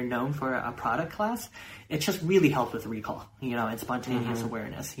something, but you're known for a product class. It just really helps with recall, and spontaneous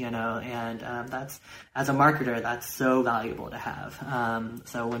awareness, and that's, as a marketer, that's so valuable to have.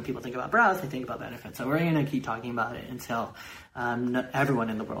 So when people think about browse, they think about benefits. So we're going to keep talking about it until everyone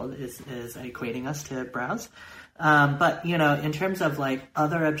in the world is equating us to browse. But, in terms of like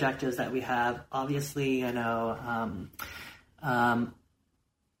other objectives that we have, obviously,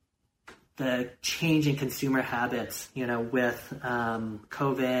 the change in consumer habits, with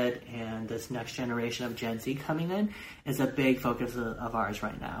COVID and this next generation of Gen Z coming in is a big focus of ours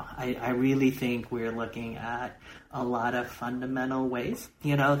right now. I really think we're looking at a lot of fundamental ways,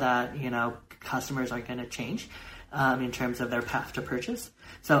 that, customers are going to change in terms of their path to purchase.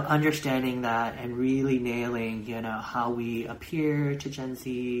 So understanding that and really nailing, how we appear to Gen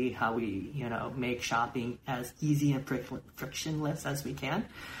Z, how we, make shopping as easy and frictionless as we can.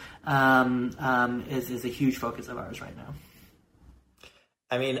 Is a huge focus of ours right now.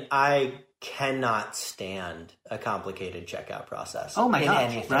 I cannot stand a complicated checkout process. Oh my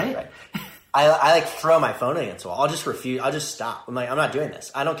gosh, right? I like throw my phone against the wall. I'll just refuse. I'll just stop. I'm like, I'm not doing this.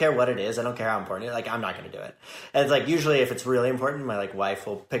 I don't care what it is. I don't care how important it is. Like, I'm not going to do it. And it's like, usually if it's really important, my wife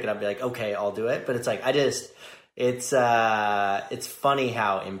will pick it up and be like, okay, I'll do it. But it's like, it's funny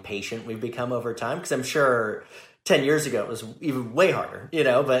how impatient we've become over time. Cause I'm sure 10 years ago, it was even way harder,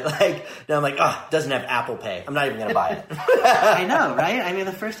 but now I'm like, it doesn't have Apple Pay. I'm not even going to buy it. I know, right?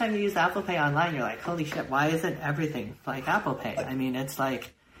 The first time you use Apple Pay online, you're like, holy shit, why isn't everything like Apple Pay? It's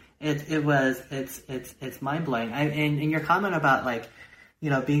like, it's mind blowing. And your comment about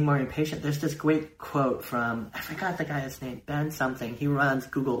being more impatient, there's this great quote from, I forgot the guy's name, Ben something. He runs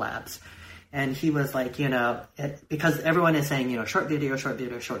Google Labs. And he was like, because everyone is saying, short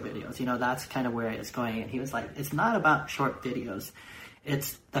videos, that's kind of where it's going. And he was like, it's not about short videos.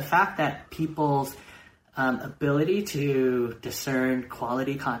 It's the fact that people's ability to discern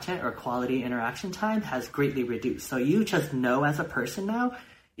quality content or quality interaction time has greatly reduced. So you just know as a person now,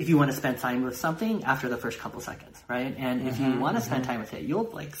 if you want to spend time with something after the first couple seconds, right? And if you want to spend time with it,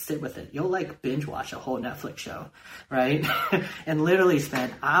 you'll sit with it. You'll binge watch a whole Netflix show, right? And literally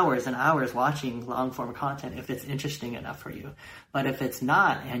spend hours and hours watching long form content if it's interesting enough for you. But if it's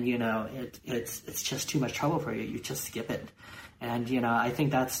not, and it's just too much trouble for you, you just skip it. And I think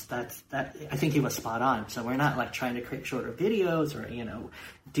that's I think he was spot on. So we're not trying to create shorter videos or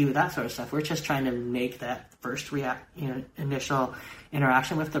do that sort of stuff. We're just trying to make that first initial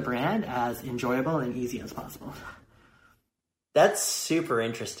interaction with the brand as enjoyable and easy as possible. That's super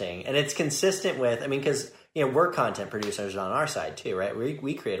interesting, and it's consistent with. Because we're content producers on our side too, right?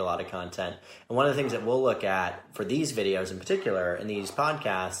 We create a lot of content, and one of the things that we'll look at for these videos in particular and these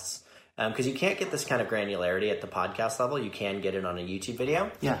podcasts. Because you can't get this kind of granularity at the podcast level. You can get it on a YouTube video.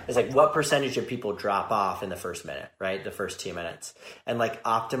 Yeah. It's like what percentage of people drop off in the first minute, right? The first 2 minutes. And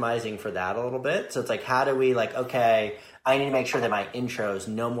optimizing for that a little bit. So it's how do we okay, I need to make sure that my intros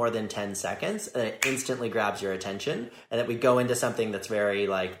no more than 10 seconds, and it instantly grabs your attention, and that we go into something that's very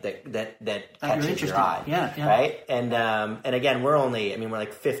like that catches your eye. Yeah. Right. And again, we're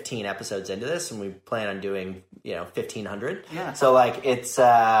like 15 episodes into this, and we plan on doing 1,500. Yeah. So like it's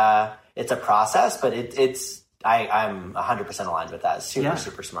a process, but I'm 100% aligned with that.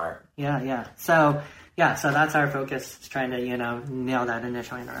 Super smart. Yeah. So that's our focus, is trying to nail that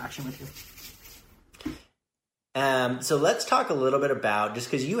initial interaction with you. So let's talk a little bit about, just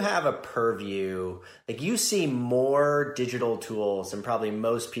because you have a purview, like you see more digital tools than probably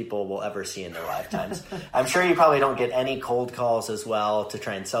most people will ever see in their lifetimes. I'm sure you probably don't get any cold calls as well to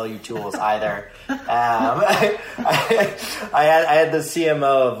try and sell you tools either. I had the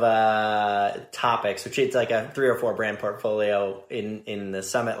CMO of Topics, which is like a 3 or 4 brand portfolio in the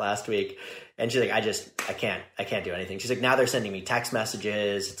summit last week. And she's like, I can't do anything. She's like, now they're sending me text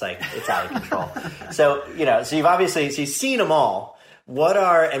messages. It's like, it's out of control. So you've seen them all.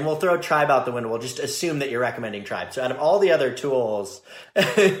 And we'll throw Tribe out the window. We'll just assume that you're recommending Tribe. So out of all the other tools,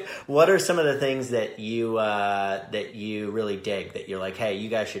 what are some of the things that you really dig, that you're like, hey, you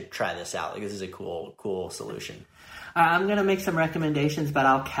guys should try this out? Like, this is a cool solution. I'm going to make some recommendations, but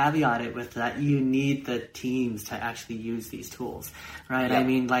I'll caveat it with that you need the teams to actually use these tools, right? Yep. I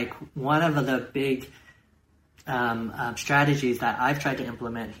mean, like, one of the big strategies that I've tried to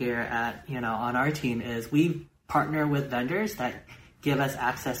implement here at, on our team is we partner with vendors that give us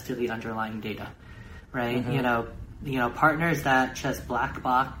access to the underlying data, right? Mm-hmm. Partners that just black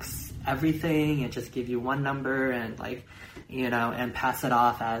box everything and just give you one number and and pass it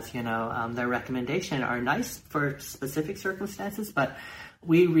off as, their recommendation are nice for specific circumstances. But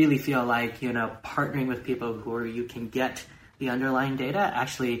we really feel like, partnering with people who you can get the underlying data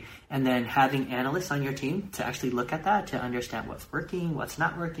actually, and then having analysts on your team to actually look at that, to understand what's working, what's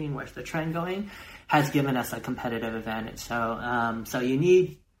not working, where's the trend going, has given us a competitive advantage. So you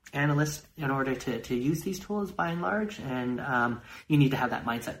need analysts in order to use these tools by and large, and you need to have that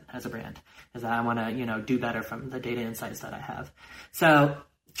mindset as a brand, because I want to do better from the data insights that I have. So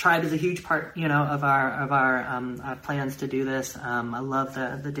Tribe is a huge part of our plans to do this. I love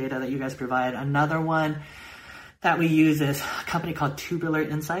the data that you guys provide. Another one that we use is a company called Tubular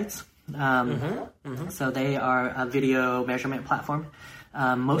Insights. So they are a video measurement platform.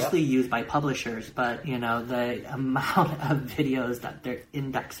 Mostly used by publishers, but the amount of videos that they're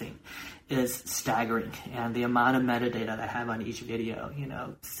indexing is staggering, and the amount of metadata they have on each video,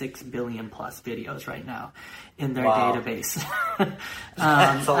 6 billion plus videos right now in their database.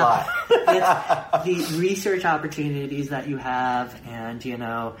 That's a lot. It's the research opportunities that you have, and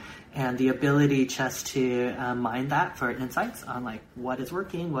the ability just to mine that for insights on like what is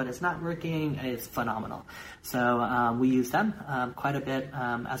working, what is not working is phenomenal. So we use them quite a bit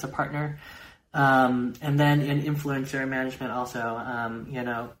as a partner. And then in influencer management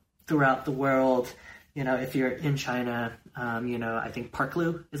also, throughout the world, if you're in China, I think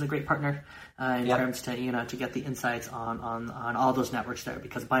Parklu is a great partner in terms to get the insights on all those networks there,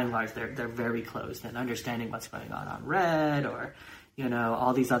 because by and large they're very closed, and understanding what's going on Red or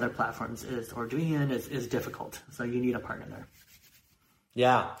all these other platforms or Douyin is difficult. So you need a partner there.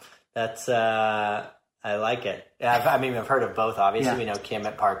 Yeah, that's I like it. I've heard of both. Obviously, we know Kim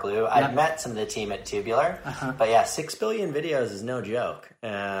at Parklu. I've met some of the team at Tubular, but 6 billion videos is no joke.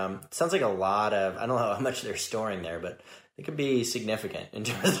 Sounds like a lot of. I don't know how much they're storing there, but it could be significant in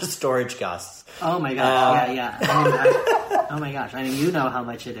terms of storage costs. Oh my gosh! Oh my gosh! I mean, how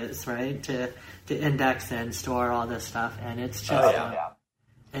much it is, right? To index and store all this stuff, and it's just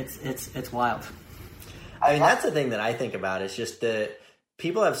it's wild. I mean, that's the thing that I think about, is just that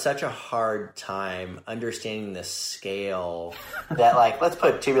people have such a hard time understanding the scale that, like, let's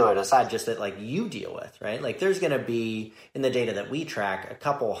put Tubular aside, just that, like, you deal with, right? Like, there's going to be, in the data that we track, a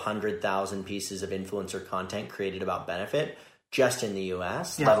couple 100,000 pieces of influencer content created about benefit just in the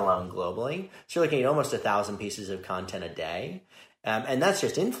US, let alone globally. So you're looking at almost 1,000 pieces of content a day. And that's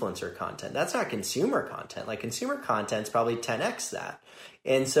just influencer content. That's not consumer content. Like, consumer content's probably 10x that.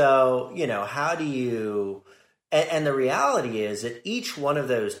 And so, how do you... And the reality is that each one of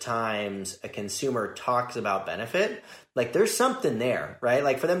those times a consumer talks about benefit, like, there's something there, right?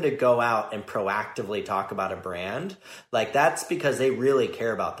 Like, for them to go out and proactively talk about a brand, like, that's because they really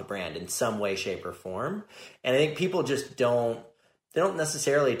care about the brand in some way, shape, or form. And I think people just don't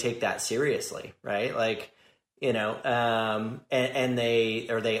necessarily take that seriously, right? Like, and they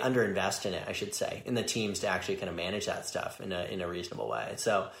underinvest in it, I should say, in the teams to actually kind of manage that stuff in a reasonable way.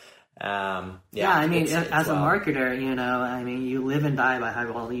 So, as a marketer, you live and die by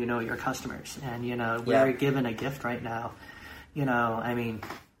how well you know your customers, and we're given a gift right now.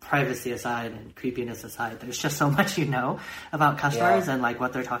 privacy aside and creepiness aside, there's just so much about customers and like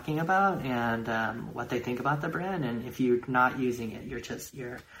what they're talking about and what they think about the brand. And if you're not using it, you're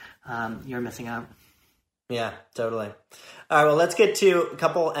missing out. Yeah, totally. All right, well, let's get to a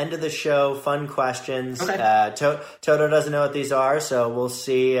couple end of the show fun questions. Okay. Toto doesn't know what these are, so we'll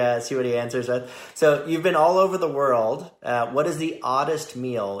see what he answers with. So you've been all over the world. What is the oddest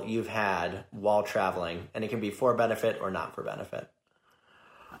meal you've had while traveling? And it can be for benefit or not for benefit.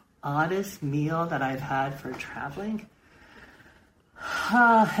 Oddest meal that I've had for traveling?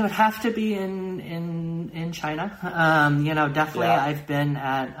 It would have to be in China. Definitely I've been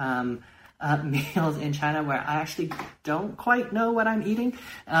at meals in China where I actually don't quite know what I'm eating.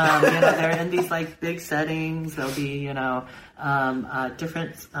 They're in these like big settings. There'll be,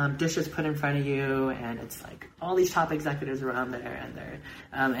 different dishes put in front of you, and it's like all these top executives around there,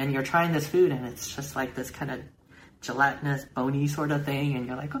 and you're trying this food, and it's just like this kind of gelatinous, bony sort of thing, and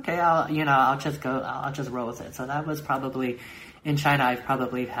you're like, okay, I'll just roll with it. So that was probably in China. I've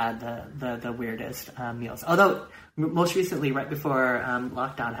probably had the weirdest meals. Although most recently, right before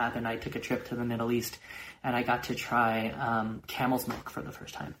lockdown happened, I took a trip to the Middle East, and I got to try camel's milk for the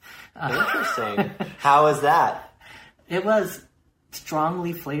first time. Interesting. How was that? It was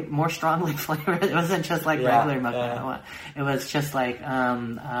more strongly flavored. It wasn't just like regular milk. Yeah. It was just like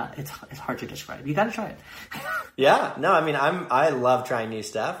it's hard to describe. You got to try it. Yeah, no, I mean, I love trying new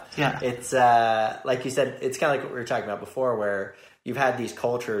stuff. Yeah, it's like you said, it's kind of like what we were talking about before, where you've had these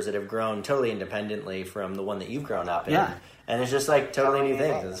cultures that have grown totally independently from the one that you've grown up in. Yeah, and it's just like totally new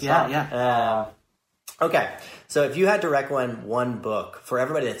things. It's fun. Yeah. Okay, so if you had to recommend one book for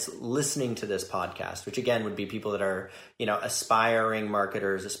everybody that's listening to this podcast, which again would be people that are, aspiring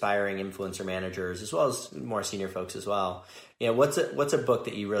marketers, aspiring influencer managers, as well as more senior folks as well, what's a book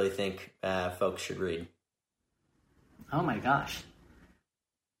that you really think folks should read? Oh my gosh.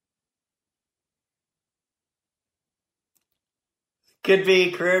 Could be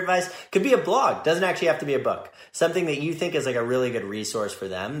career advice, could be a blog, doesn't actually have to be a book. Something that you think is like a really good resource for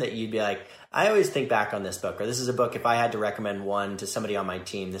them that you'd be like, I always think back on this book, or this is a book, if I had to recommend one to somebody on my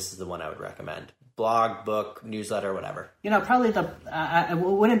team, this is the one I would recommend. Blog, book, newsletter, whatever. Probably it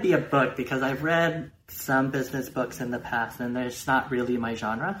wouldn't be a book because I've read some business books in the past and it's not really my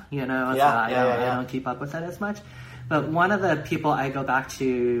genre, I don't keep up with that as much. But one of the people I go back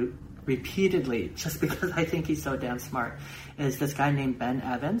to repeatedly, just because I think he's so damn smart, is this guy named Ben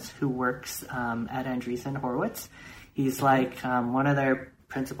Evans, who works at Andreessen Horowitz. He's like one of their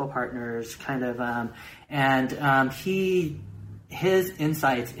principal partners, kind of, and his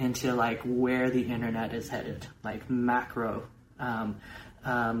insights into like where the internet is headed, like macro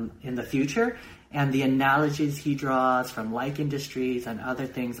in the future, and the analogies he draws from like industries and other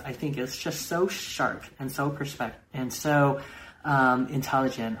things, I think is just so sharp and so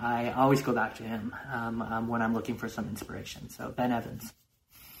intelligent. I always go back to him when I'm looking for some inspiration. So Ben Evans.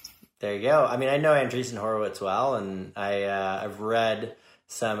 There you go. I mean, I know Andreessen Horowitz well, and I've read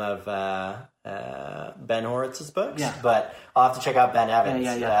some of Ben Horowitz's books, but I'll have to check out Ben Evans.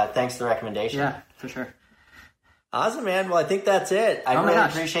 Yeah. Thanks for the recommendation. Yeah, for sure. Awesome, man. Well, I think that's it. I really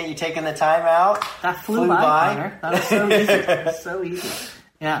appreciate you taking the time out. That flew by. Connor. That was so easy. It was so easy.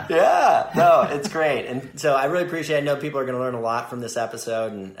 Yeah. Yeah. No, it's great. And so I really appreciate it. I know people are going to learn a lot from this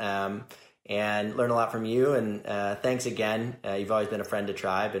episode and learn a lot from you. And thanks again. You've always been a friend to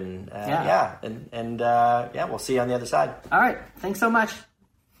Tribe. And we'll see you on the other side. All right. Thanks so much.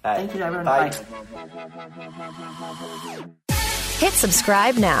 Right. Thank you, everyone. Bye. Hit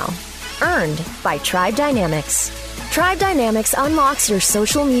subscribe now. Earned by Tribe Dynamics. Tribe Dynamics unlocks your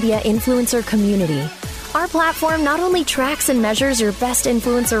social media influencer community. Our platform not only tracks and measures your best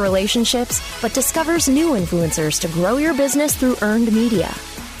influencer relationships, but discovers new influencers to grow your business through earned media.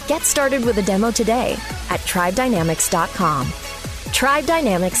 Get started with a demo today at tribedynamics.com.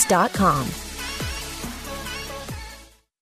 tribedynamics.com.